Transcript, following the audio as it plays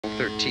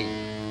13.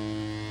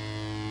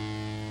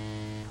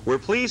 We're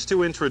pleased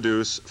to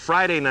introduce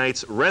Friday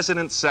night's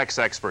resident sex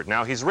expert.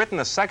 Now, he's written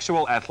a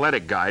sexual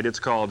athletic guide. It's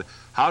called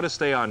How to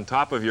Stay on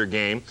Top of Your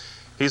Game.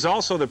 He's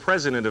also the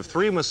president of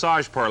 3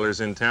 massage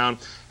parlors in town,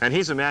 and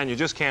he's a man you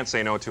just can't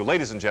say no to.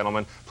 Ladies and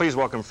gentlemen, please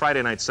welcome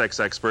Friday night sex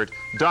expert,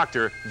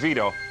 Dr.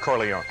 Vito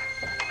Corleone.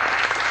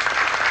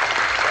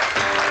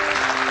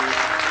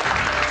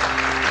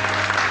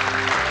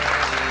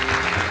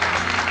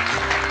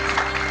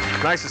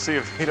 Nice to see you,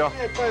 Vito.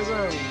 Hey,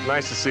 Paisano.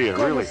 Nice to see you.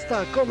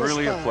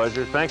 Really a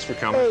pleasure. Thanks for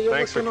coming. Hey,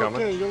 Thanks for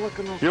coming. okay. You're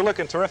looking okay. You're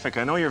looking terrific.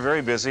 I know you're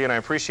very busy, and I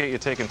appreciate you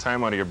taking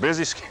time out of your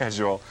busy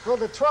schedule. Well,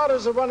 the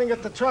trotters are running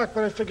at the track,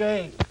 but I figure,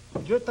 hey,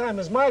 your time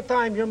is my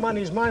time, your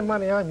money is my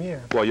money, I'm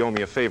here. Well, you owe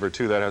me a favor,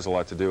 too. That has a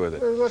lot to do with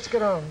it. Let's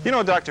get on. You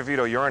know, Dr.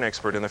 Vito, you're an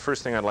expert, and the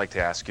first thing I'd like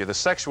to ask you, the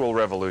sexual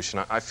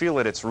revolution, I feel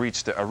that it's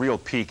reached a real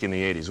peak in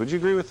the 80s. Would you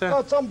agree with that? Oh,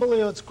 it's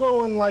unbelievable. It's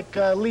growing like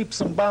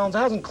leaps and bounds. It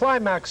hasn't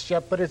climaxed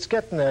yet, but it's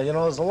getting there. You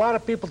know, there's a lot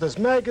of people. There's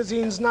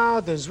magazines now,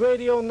 there's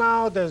radio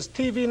now, there's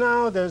TV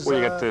now, there's... Well,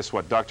 you got this,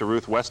 what, Dr.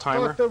 Ruth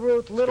Westheimer? Dr.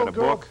 Ruth, little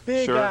girl, book.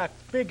 big Sure. act,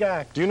 big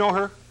act. Do you know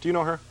her? Do you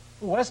know her?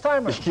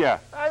 Westheimer? Yeah.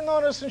 I've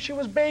known her since she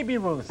was baby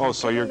Ruth. Oh,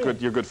 so you're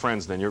good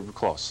friends then. You're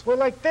close. We're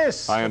like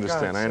this. I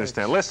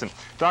understand. Listen,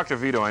 Dr.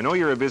 Vito, I know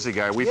you're a busy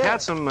guy. We've had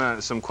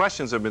some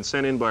questions that have been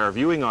sent in by our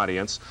viewing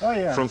audience. Oh,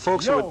 yeah. From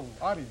folks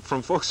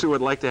who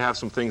would like to have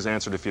some things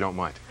answered, if you don't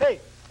mind. Hey,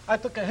 I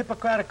took a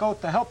Hippocratic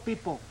oath to help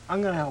people.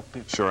 I'm going to help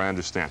people. Sure, I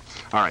understand.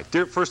 All right,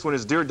 first one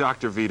is, Dear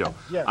Dr. Vito,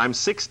 Yeah. I'm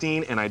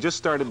 16 and I just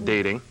started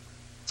dating.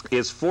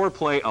 Is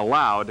foreplay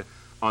allowed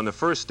on the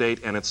first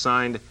date? And it's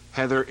signed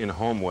Heather in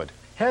Homewood.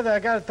 Heather, I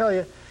got to tell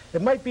you,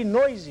 it might be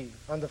noisy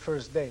on the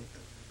first date,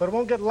 but it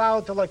won't get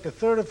loud till like the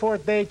 3rd or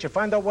 4th date. You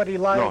find out what he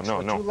likes,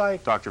 what you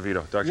like. Dr.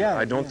 Vito,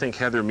 I don't think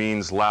Heather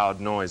means loud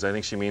noise. I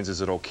think she means,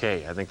 is it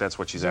okay? I think that's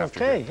what she's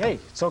after. Okay, hey,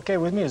 it's okay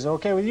with me. Is it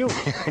okay with you?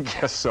 I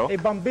guess so. Hey,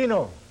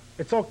 Bambino,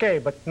 it's okay,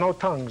 but no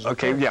tongues.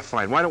 Okay, yeah,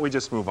 fine. Why don't we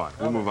just move on?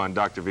 We'll move on,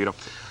 Dr. Vito.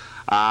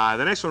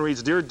 The next one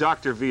reads, Dear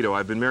Dr. Vito,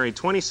 I've been married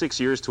 26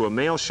 years to a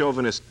male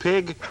chauvinist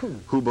pig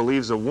who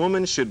believes a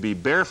woman should be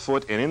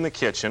barefoot and in the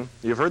kitchen.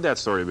 You've heard that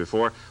story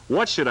before.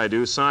 What should I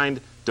do?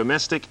 Signed,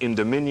 Domestic in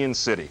Dominion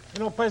City. You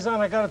know, Paisan,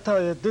 I got to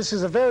tell you, this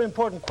is a very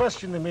important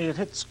question to me. It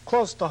hits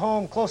close to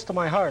home, close to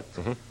my heart.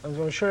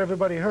 I'm sure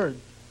everybody heard.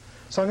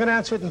 So I'm going to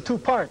answer it in 2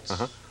 parts.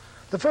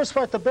 The first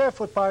part, the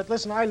barefoot part,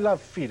 listen, I love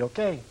feet,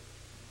 okay?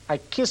 I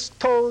kiss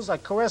toes, I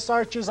caress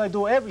arches, I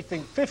do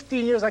everything.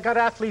 15 years, I got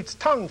athlete's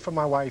tongue for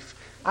my wife.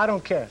 I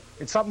don't care.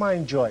 It's something I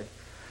enjoy.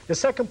 The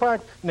second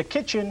part, in the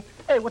kitchen,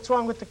 hey, what's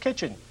wrong with the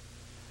kitchen?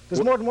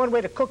 There's more than one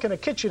way to cook in a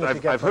kitchen.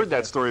 I've heard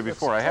that story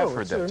before. I have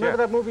heard that, Remember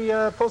that movie,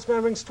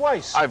 Postman Rings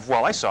Twice?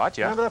 Well, I saw it,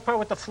 yeah. Remember that part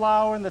with the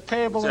flour and the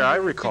table? Yeah, I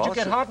recall. Did you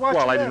get hot watching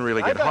that? Well, I that? didn't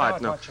really get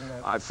hot, no. Watching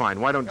that.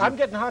 Fine, why don't you... I'm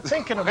getting hot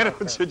thinking about it. Why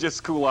don't you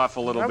just cool off a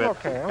little bit,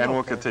 okay, and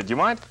we'll continue. Do you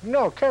mind?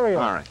 No, carry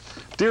on. All right.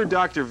 Dear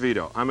Dr.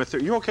 Vito,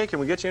 you okay? Can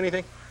we get you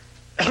anything?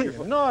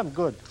 No, I'm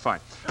good. Fine.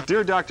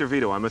 Dear Dr.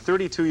 Vito, I'm a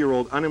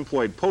 32-year-old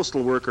unemployed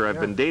postal worker. I've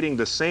been dating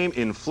the same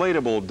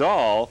inflatable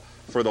doll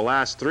for the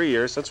last 3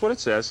 years. That's what it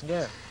says.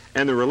 Yeah.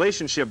 And the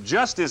relationship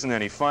just isn't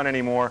any fun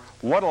anymore.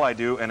 What'll I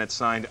do? And it's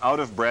signed, Out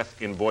of Breath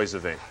in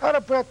Boiseville. Out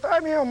of breath.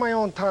 I'm here on my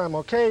own time,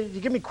 okay?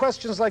 You give me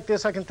questions like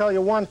this, I can tell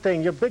you one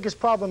thing. Your biggest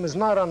problem is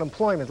not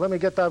unemployment. Let me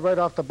get that right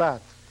off the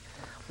bat.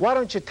 Why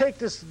don't you take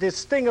this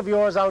thing of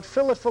yours out,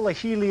 fill it full of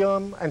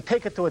helium, and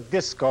take it to a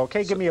disco,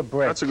 okay? Give me a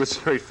break. That's a good,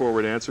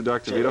 straightforward answer,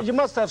 Dr. Vito. You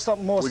must have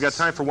something more... We got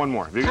time for one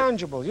more.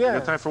 Tangible, yeah. You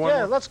got time for one more?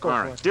 Yeah, let's go All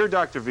for right. it. Dear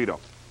Dr. Vito,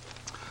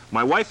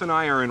 my wife and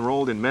I are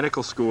enrolled in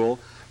medical school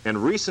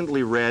and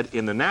recently read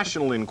in the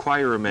National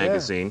Enquirer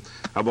magazine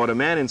about a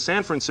man in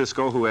San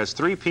Francisco who has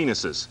 3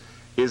 penises.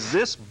 Is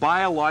this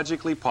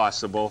biologically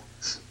possible?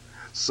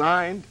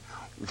 Signed,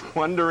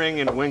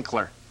 Wondering and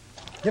Winkler.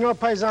 You know,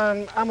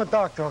 Paisan, I'm a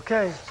doctor,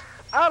 okay?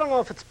 I don't know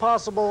if it's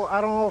possible, I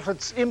don't know if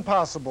it's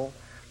impossible,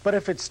 but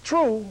if it's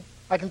true,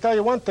 I can tell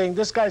you one thing,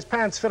 this guy's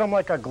pants fit him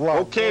like a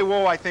glove. Okay,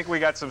 whoa, I think we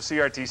got some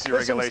CRTC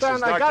regulations.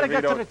 Stan, I gotta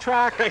get to the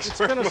track. It's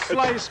gonna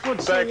slice.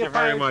 Good seeing you. Thank you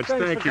very much.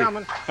 Thank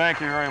you.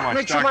 Thank you very much.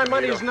 Make sure my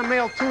money's in the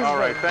mail, too. All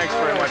right, thanks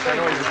very much. I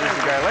know he's a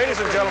busy guy. Ladies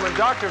and gentlemen,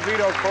 Dr.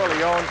 Vito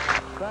Corleone.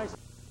 Thanks.